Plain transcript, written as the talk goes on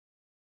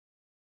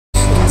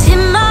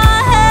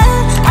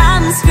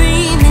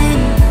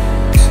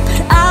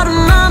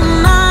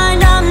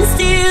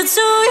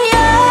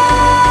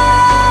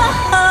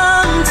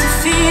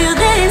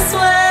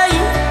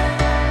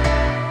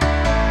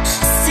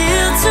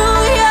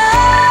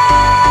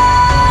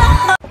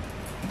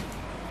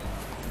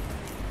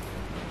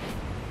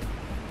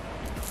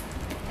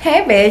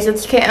Hey babes,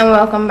 it's Kate and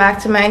welcome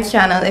back to my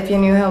channel. If you're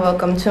new here,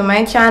 welcome to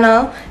my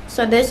channel.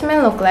 So this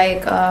may look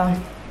like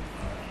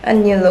a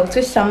new look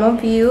to some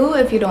of you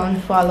if you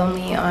don't follow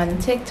me on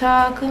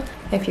TikTok,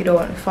 if you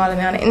don't follow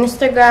me on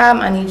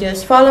Instagram, and you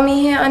just follow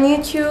me here on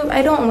YouTube.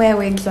 I don't wear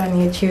wigs on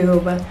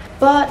YouTube,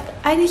 but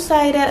I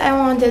decided I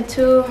wanted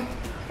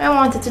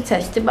to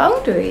test the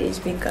boundaries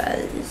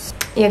because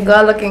your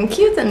girl looking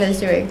cute in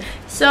this wig.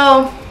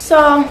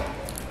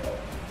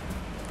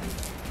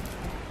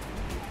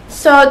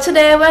 So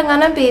today we're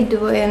gonna be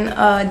doing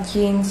a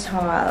jeans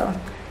haul.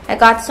 I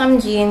got some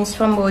jeans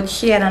from both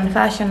Shein and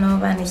Fashion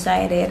Nova and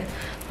decided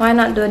why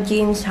not do a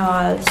jeans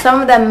haul.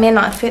 Some of them may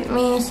not fit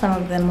me, some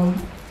of them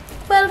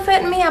will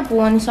fit me. I've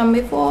worn some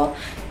before,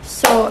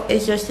 so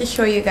it's just to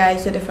show you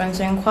guys the difference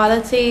in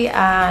quality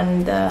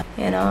and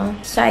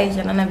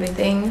sizing and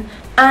everything,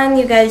 and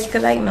you guys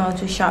could know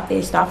to shop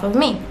based off of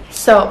me.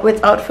 So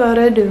without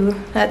further ado,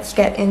 let's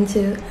get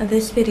into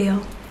this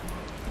video.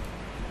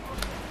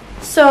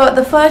 So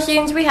the first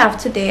jeans we have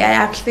today, I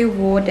actually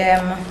wore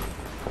them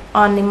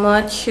on the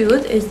merch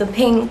shoot, is the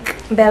pink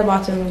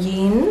bell-bottom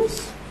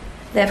jeans.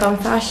 They're from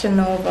Fashion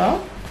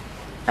Nova,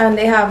 and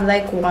they have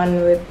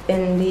one rip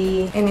in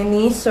the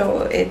knee,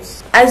 so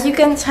it's, as you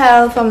can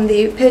tell from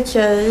the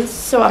pictures,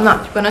 so I'm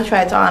not gonna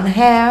try it on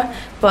here,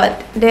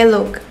 but they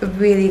look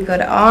really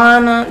good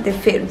on. They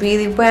fit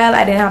really well.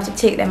 I didn't have to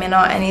take them in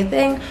or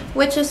anything,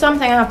 which is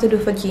something I have to do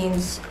for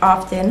jeans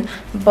often,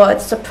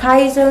 but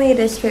surprisingly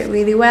this fit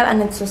really well,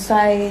 and it's a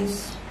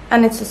size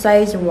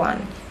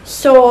 1.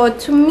 So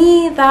to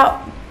me that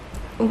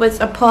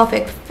was a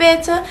perfect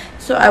fit.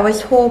 So I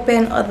was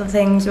hoping other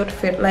things would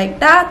fit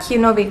like that,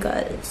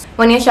 because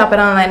when you're shopping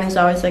online it's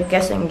always a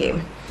guessing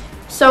game.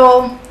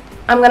 So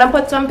I'm gonna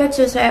put some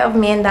pictures here of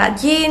me in that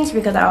jeans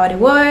because I already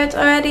wore it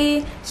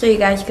already, so you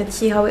guys could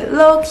see how it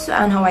looks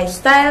and how I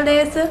styled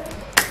it.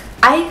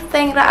 I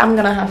think that I'm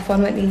gonna have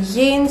fun with these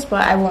jeans,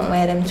 but I won't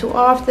wear them too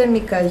often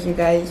because you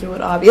guys would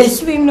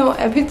obviously know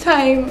every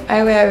time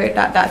I wear it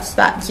that's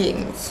that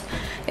jeans.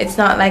 It's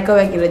not like a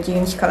regular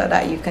jeans color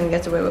that you can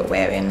get away with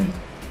wearing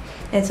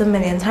it a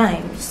million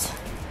times.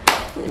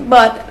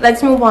 But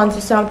let's move on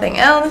to something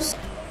else.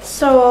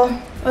 So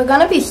we're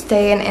gonna be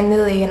staying in the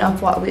lane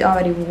of what we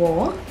already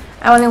wore.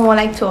 I only wore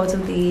 2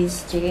 of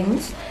these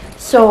jeans.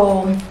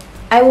 So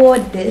I wore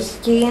this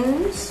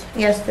jeans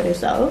yesterday,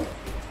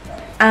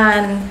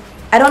 and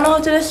I don't know how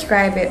to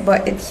describe it,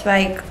 but it's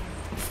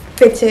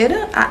fitted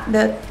at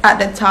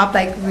the top,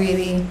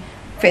 really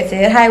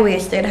fitted,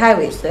 high-waisted,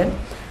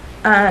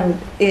 and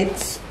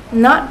it's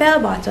not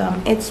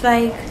bell-bottom. It's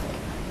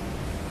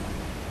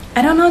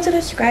I don't know how to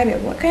describe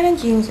it. What kind of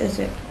jeans is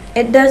it?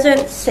 It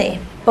doesn't say,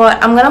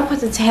 but I'm gonna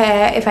put it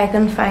here if I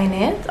can find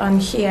it on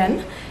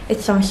Shein.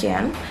 It's from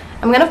Shein.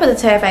 I'm gonna put it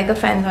here if I can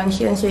find it on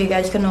Shein so you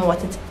guys can know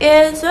what it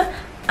is.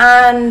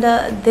 And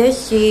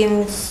this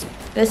jeans,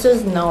 this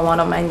is not one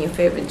of my new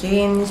favorite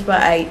jeans,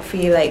 but I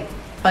feel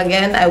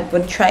again I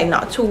would try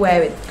not to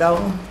wear it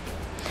though.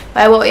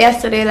 But I wore it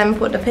yesterday. Let me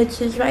put the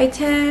pictures right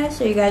here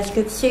so you guys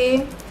could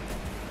see.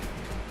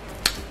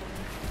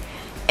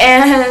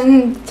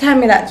 And tell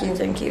me that jeans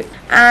are cute.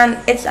 And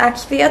it's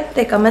actually a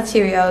thicker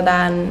material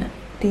than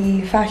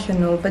the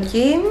Fashion Nova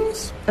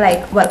jeans,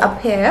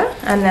 up here,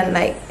 and then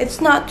it's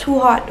not too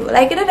hot though.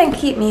 It didn't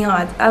keep me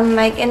hot, and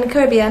in the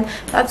Caribbean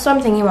that's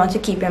something you want to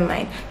keep in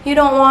mind. You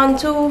don't want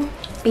to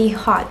be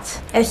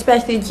hot,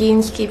 especially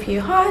jeans keep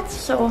you hot.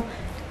 So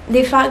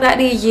the fact that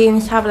these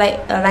jeans have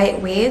a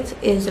lightweight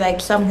is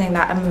something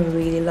that I'm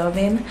really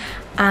loving,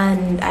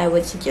 and I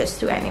would suggest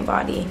to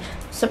anybody.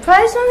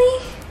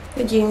 Surprisingly,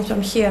 the jeans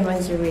from Shein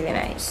was really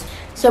nice.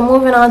 So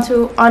moving on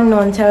to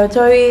unknown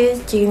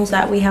territories, jeans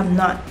that we have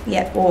not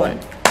yet worn.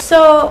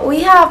 So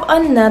we have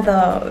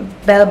another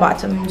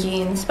bell-bottom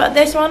jeans, but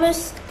this one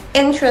is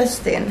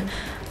interesting.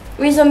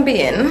 Reason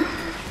being,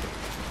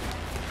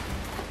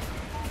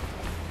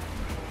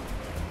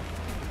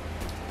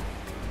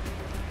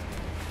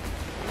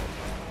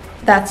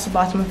 that's the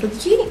bottom of the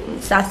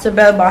jeans. That's the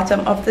bell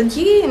bottom of the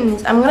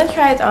jeans. I'm gonna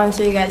try it on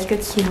so you guys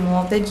could see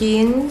more of the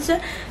jeans,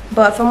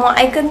 but from what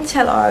I can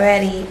tell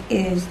already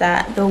is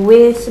that the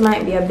waist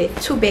might be a bit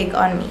too big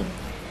on me,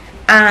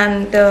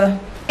 and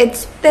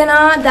it's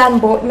thinner than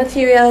both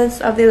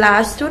materials of the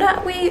last 2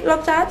 that we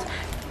looked at,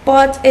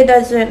 but it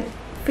doesn't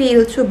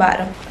feel too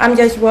bad. I'm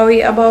just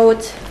worried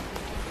about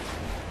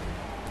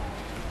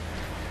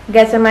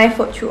getting my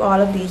foot through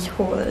all of these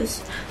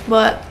holes,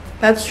 but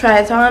let's try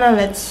it on and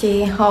let's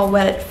see how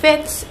well it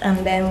fits,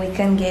 and then we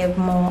can give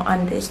more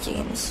on these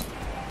jeans.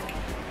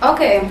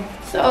 Okay,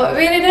 so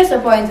really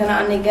disappointing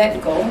on the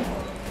get-go.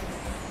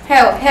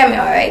 Hear me,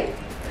 alright?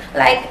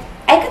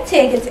 I could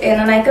take it in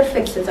and I could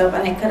fix it up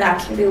and it could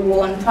actually be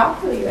worn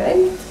properly,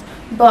 right?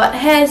 But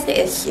here's the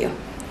issue.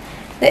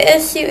 The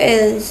issue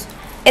is,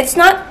 this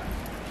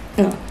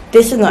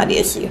is not the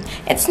issue.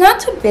 It's not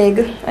too big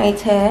right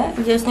here.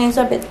 It just needs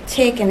a bit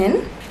taken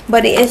in.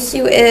 But the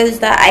issue is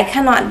that I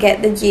cannot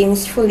get the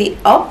jeans fully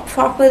up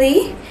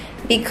properly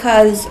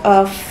because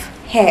of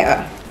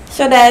hair.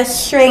 So there's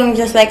string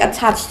just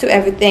attached to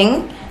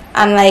everything,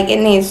 and like it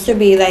needs to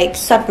be like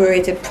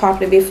separated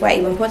properly before I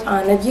even put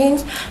on the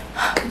jeans.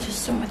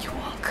 Just so much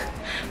work,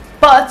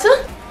 but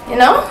you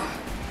know,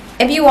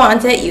 if you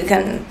want it, you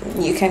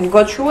can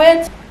go through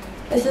it.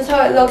 This is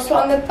how it looks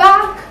from the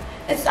back.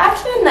 It's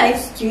actually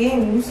nice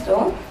jeans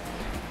though.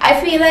 I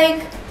feel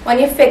like when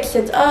you fix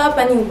it up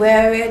and you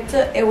wear it,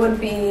 it would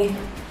be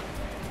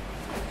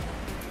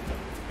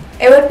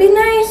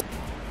nice.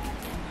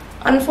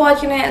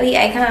 Unfortunately,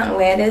 I can't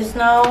wear this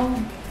now,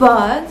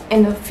 but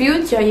in the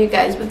future you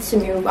guys would see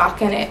me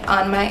rocking it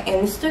on my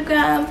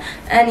Instagram,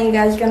 and you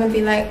guys gonna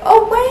be like,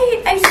 oh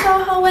wait, I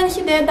saw her when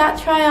she did that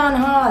try on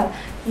haul.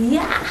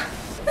 Yeah.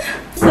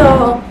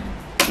 So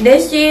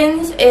this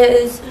jeans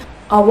is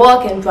a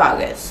work in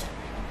progress,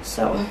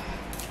 so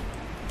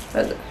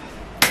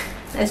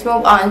let's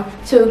move on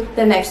to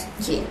the next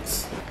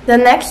jeans. The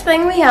next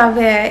thing we have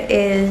here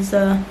is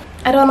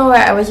I don't know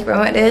where I was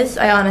going with this.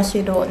 I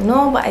honestly don't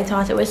know, but I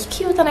thought it was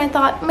cute, and I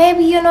thought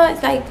maybe, you know,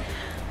 it's like,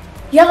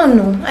 y'all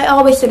know, I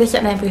always say this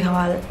at every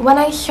haul. When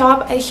I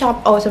shop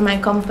out of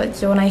my comfort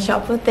zone. I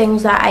shop for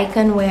things that I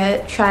can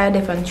wear, try a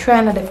different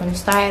trend, a different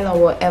style,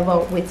 or whatever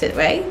with it,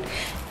 right?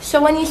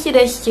 So when you see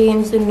this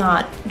jeans, do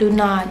not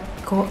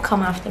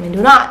come after me.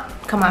 Do not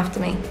come after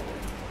me.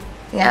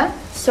 Yeah?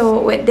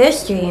 So with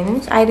this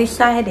jeans, I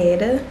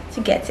decided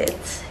to get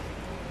it.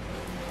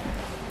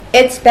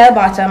 It's bell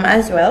bottom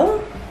as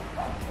well.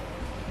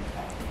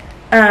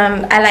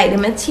 I like the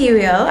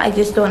material. I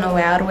just don't know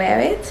where I'd wear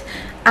it.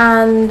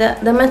 And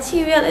the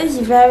material is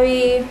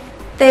very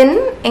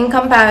thin in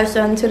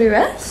comparison to the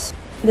rest.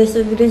 This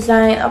is the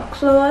design up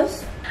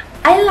close.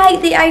 I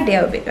like the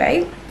idea of it,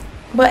 right?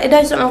 But it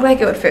doesn't look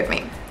like it would fit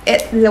me.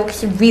 It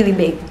looks really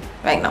big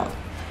right now.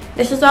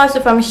 This is also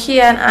from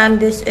Shein, and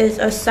this is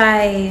a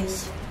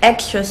size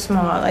extra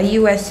small, a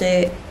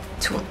USA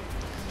 2.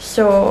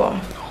 So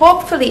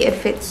hopefully it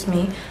fits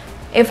me.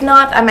 If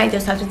not, I might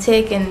just have to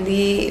take in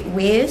the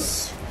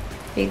waist,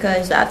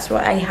 because that's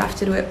what I have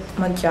to do with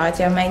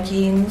majority of my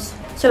jeans.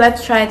 So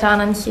let's try it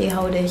on and see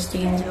how these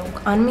jeans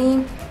look on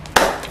me,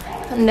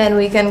 and then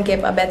we can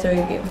give a better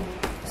review.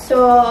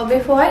 So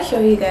before I show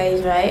you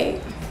guys, right,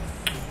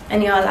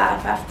 and y'all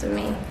laugh after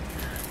me,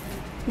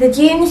 the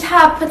jeans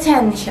have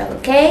potential,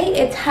 okay?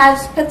 It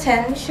has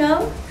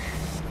potential,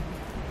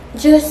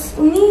 just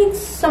needs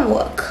some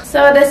work.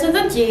 So this is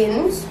the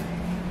jeans.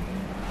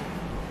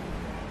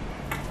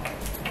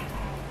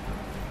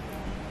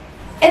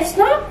 It's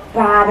not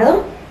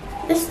bad.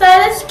 The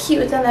style is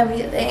cute and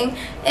everything.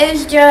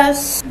 It's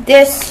just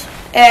this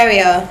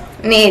area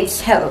needs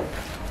help.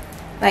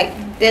 Like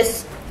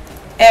this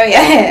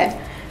area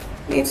here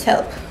needs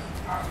help.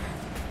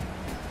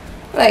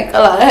 Like a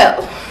lot of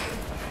help.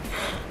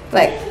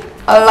 Like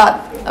a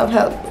lot of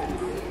help.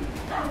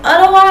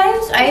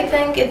 Otherwise, I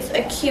think it's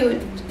a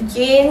cute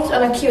jeans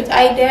and a cute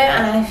idea,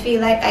 and I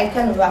feel like I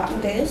can rock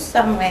this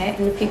somewhere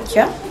in the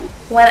picture.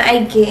 When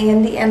I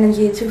gain the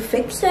energy to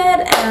fix it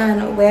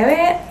and wear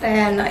it,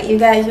 then you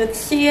guys would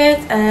see it,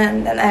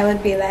 and then I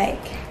would be like,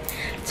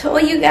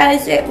 told you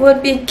guys it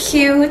would be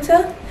cute.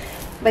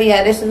 But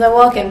yeah, this is a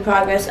work in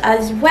progress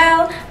as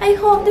well. I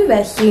hope the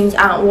rest jeans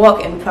aren't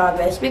work in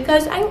progress,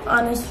 because I'm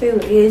honestly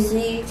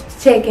lazy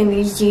taking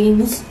these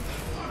jeans.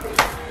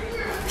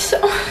 So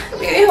I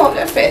really hope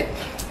they fit.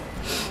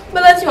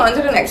 But let's move on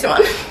to the next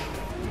one.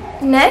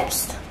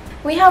 Next,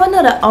 we have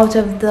another out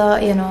of the,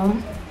 you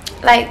know,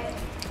 like,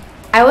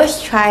 I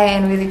was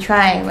really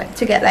trying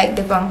to get like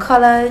different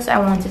colors. I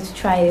wanted to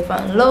try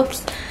different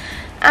looks,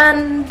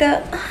 and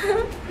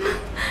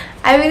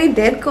I really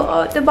did go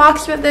out the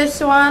box with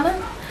this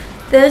one.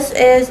 This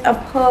is a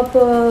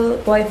purple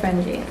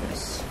boyfriend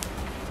jeans,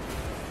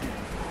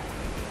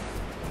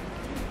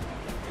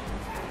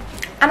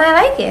 and I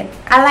like it.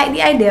 I like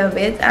the idea of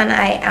it, and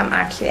I am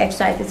actually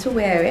excited to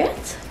wear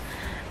it.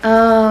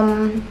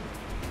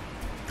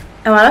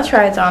 I want to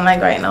try it on like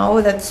right now.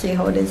 Let's see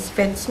how this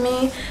fits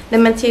me. The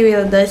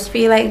material does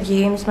feel like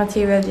jeans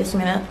material, just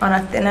on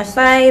a thinner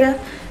side,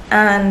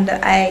 and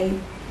I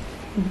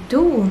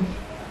do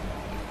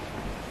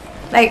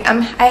like,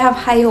 I have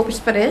high hopes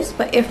for this.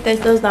 But if this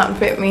does not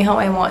fit me how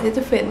I want it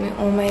to fit me,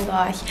 oh my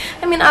gosh,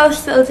 I mean, I'll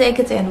still take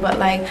it in, but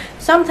like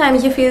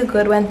sometimes you feel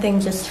good when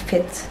things just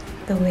fit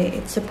the way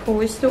it's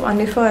supposed to on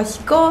the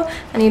first go,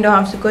 and you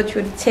don't have to go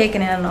through the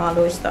taking it and all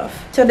those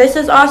stuff. So this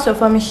is also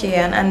from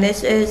Shein, and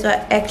this is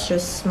an extra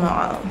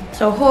small.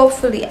 So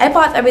hopefully, I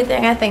bought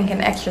everything I think in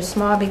extra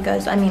small,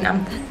 because I mean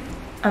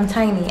I'm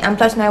tiny, and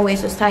plus my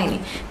waist is tiny,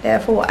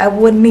 therefore I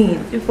would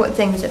need to put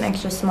things in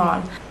extra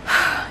small.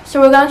 So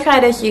we're gonna try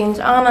this jeans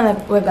on,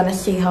 and we're gonna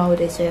see how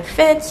this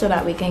fits, so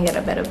that we can get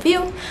a better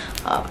view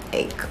of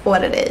like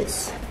what it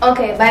is.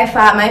 Okay, by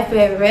far my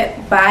favorite.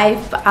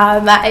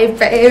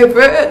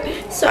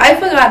 So I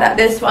forgot that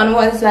this one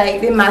was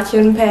like the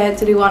matching pair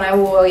to the one I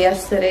wore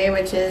yesterday,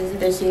 which is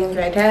the jeans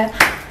right here.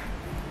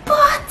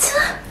 But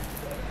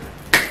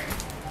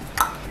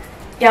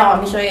yeah,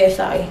 let me show you.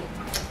 Sorry.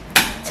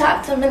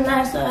 Talk to me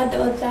nice, or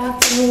don't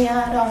talk to me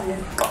at all.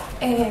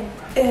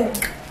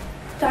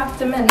 Talk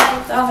to me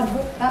nice, or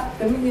don't talk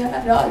to me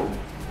at all.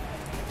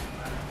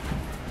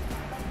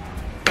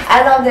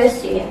 I love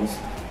this jeans.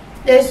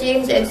 This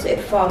jeans is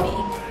it for me.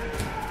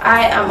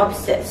 I am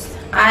obsessed.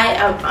 I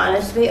am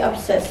honestly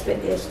obsessed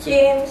with this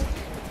jeans.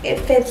 It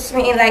fits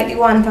me like the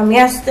one from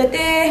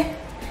yesterday.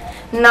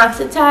 Not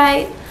too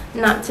tight,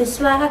 not too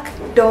slack.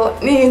 Don't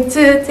need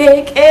to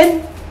take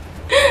it.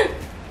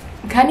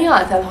 Can you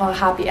all tell how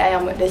happy I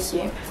am with this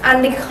jean?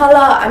 And the color,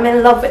 I'm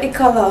in love with the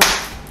color.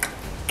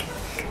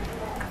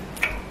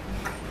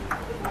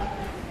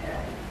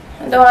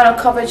 I don't want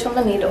to cover from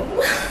my needle.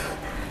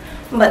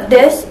 But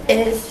this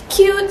is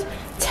cute.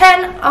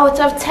 10 out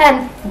of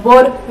 10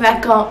 would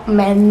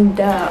recommend.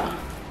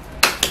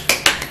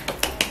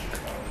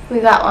 We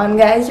got one,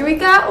 guys. We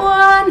got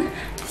one.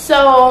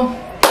 So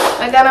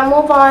we're gonna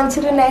move on to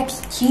the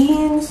next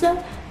jeans,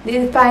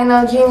 the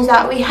final jeans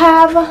that we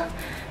have,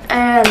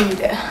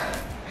 and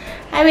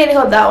I really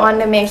hope that one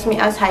that makes me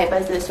as hype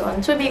as this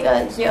one too,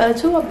 because the other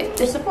two are a bit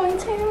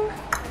disappointing.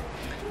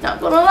 Not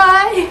gonna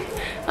lie.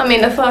 I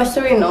mean, the first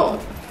three, no,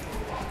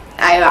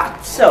 I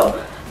rocked.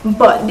 So,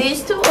 but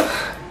these two,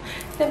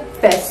 the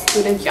best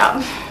to the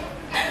job.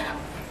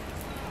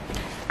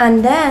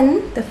 And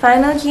then the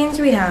final jeans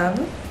we have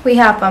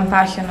from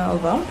Fashion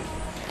Nova,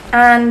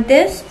 and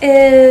this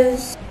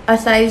is a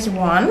size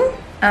 1,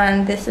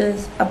 and this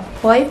is a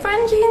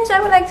boyfriend jeans, I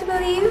would like to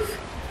believe.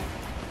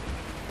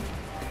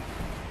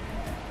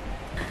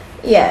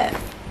 Yeah,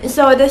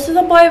 so this is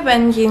a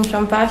boyfriend jeans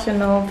from Fashion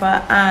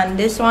Nova, and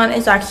this one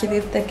is actually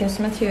the thickest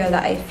material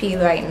that I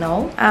feel right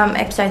now. I'm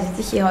excited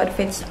to see how it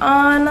fits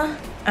on.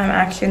 I'm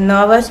actually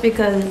nervous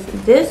because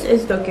this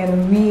is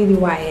looking really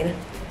wide.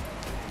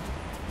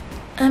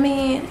 I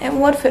mean, it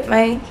would fit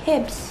my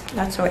hips.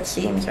 That's how it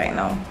seems right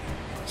now.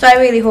 So I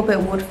really hope it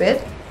would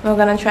fit. We're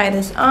gonna try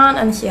this on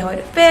and see how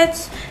it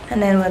fits,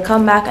 and then we'll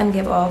come back and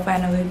give our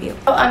final review.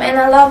 So I'm in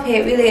a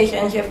love-hate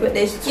relationship with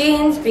this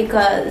jeans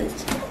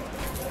because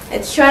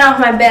it's showing off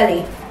my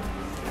belly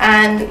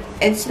and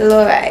it's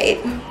low right.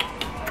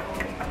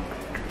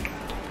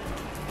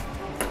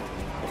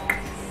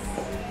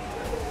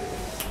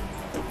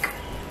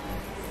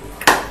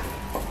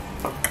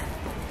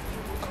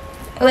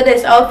 With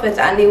this outfit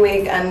and the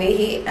wig and the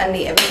heat and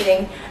the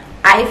everything,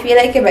 I feel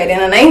like I'm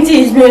in a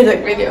 90s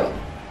music video.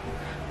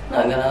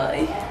 Not gonna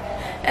lie.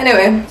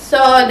 Anyway,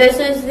 so this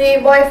is the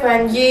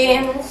boyfriend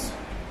jeans.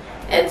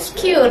 It's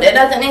cute. It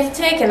doesn't need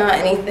taken or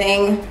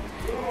anything.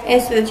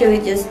 It's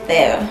literally just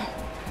there.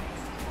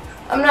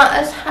 I'm not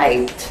as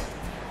hyped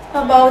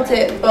about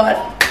it, but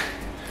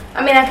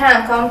I mean, I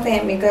can't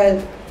complain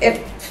because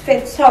it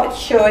fits how it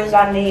shows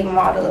on the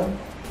model.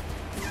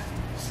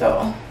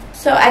 So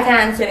I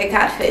can't say they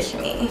catfish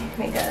me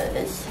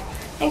because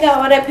I got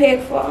what I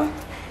paid for.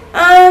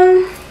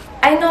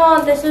 I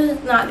know this is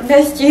not the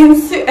best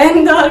jeans to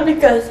end on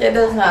because it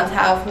does not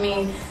have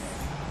me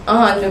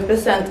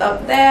 100%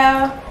 up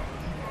there.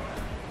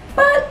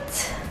 But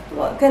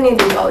what can you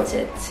do about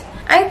it?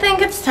 I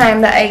think it's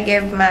time that I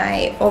give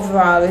my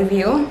overall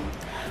review.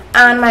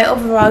 And my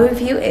overall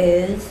review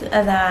is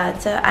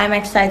that I'm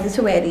excited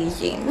to wear these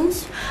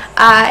jeans.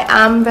 I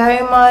am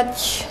very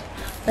much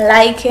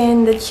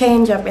liking the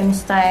change up in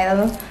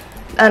style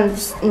and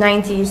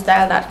 90s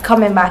style that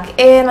coming back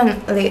in and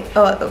early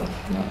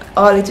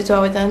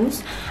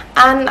 2000s,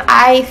 and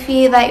I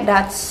feel like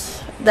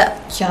that's the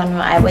genre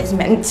I was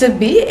meant to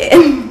be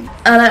in,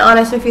 and I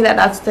honestly feel like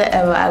that's the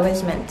era I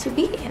was meant to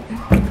be in.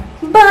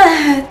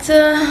 But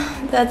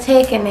the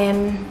taking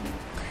in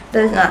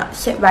does not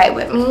sit right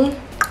with me.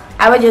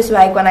 I would just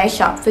like when I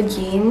shop for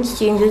jeans.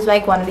 Jeans is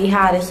like one of the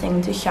hardest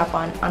things to shop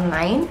on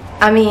online.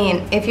 I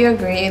mean, if you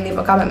agree, leave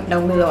a comment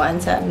down below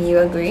and tell me you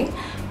agree.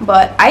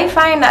 But I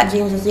find that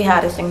jeans is the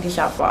hardest thing to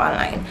shop for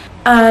online.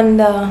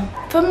 And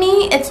for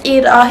me, it's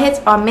either a hit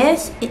or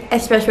miss,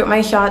 especially with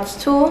my shorts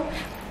too.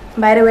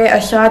 By the way,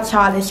 a shorts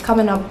haul is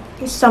coming up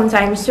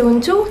sometime soon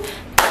too,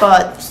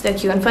 but stay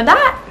tuned for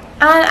that.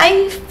 And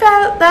I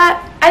felt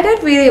that I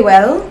did really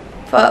well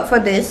for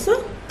this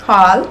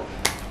haul.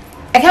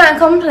 I can't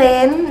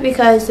complain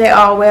because they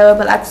are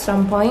wearable at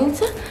some point,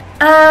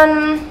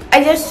 and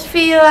I just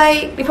feel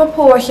like the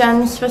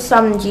proportions for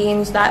some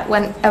jeans that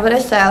whenever they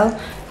sell,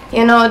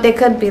 you know, they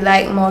could be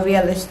like more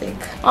realistic,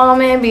 or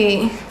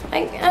maybe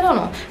like, I don't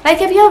know,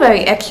 like if you're a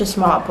very extra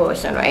small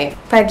person, right?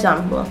 For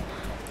example,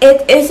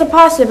 it is a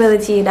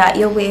possibility that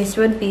your waist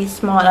would be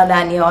smaller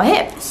than your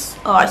hips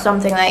or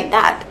something like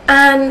that,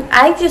 and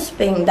I just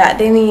think that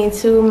they need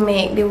to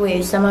make the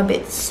waist a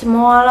bit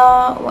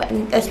smaller,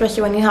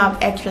 especially when you have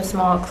extra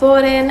small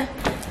clothing.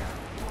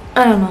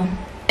 I don't know,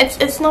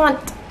 it's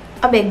not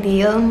a big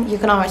deal. You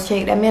can always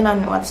take them in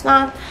and what's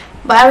not,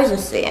 but I was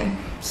just saying.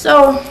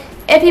 So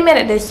if you made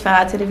it this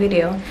far to the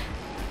video,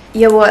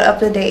 your word of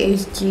the day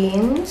is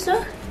jeans.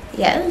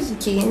 Yes,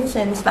 jeans,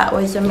 since that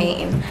was the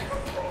main.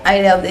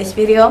 I love this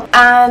video,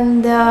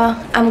 and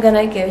I'm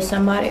gonna give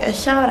somebody a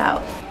shout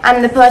out,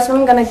 and the person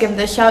I'm gonna give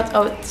the shout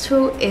out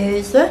to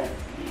is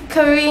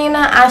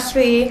Karina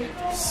Ashley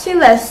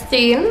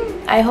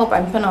Celestine. I hope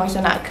I'm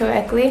pronouncing that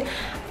correctly,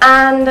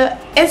 and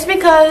it's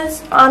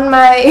because on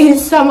my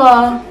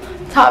summer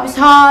tops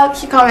haul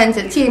she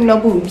commented team no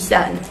boobs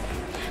and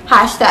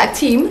hashtag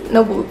team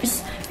no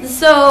boobs,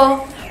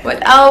 So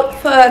without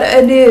further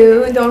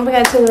ado, don't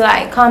forget to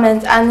like,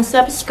 comment and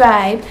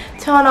subscribe.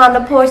 Turn on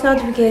the post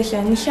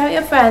notifications, share with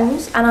your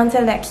friends, and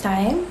until next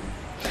time.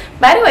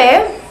 By the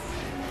way,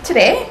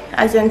 today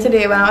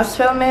when I was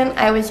filming,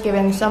 I was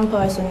giving some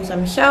person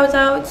some shout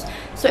outs.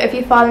 So if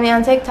you follow me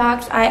on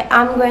TikToks, I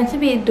am going to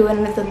be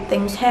doing little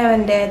things here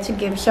and there to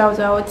give shout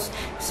outs.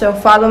 So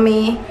follow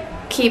me,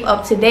 keep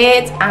up to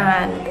date,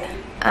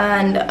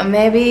 and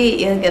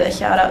maybe you'll get a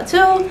shout out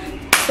too.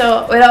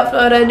 So without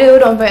further ado,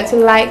 don't forget to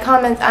like,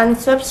 comment and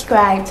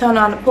subscribe. Turn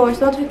on the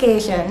post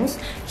notifications,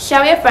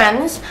 share with your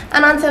friends,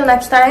 and until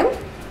next time,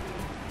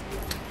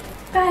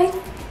 bye.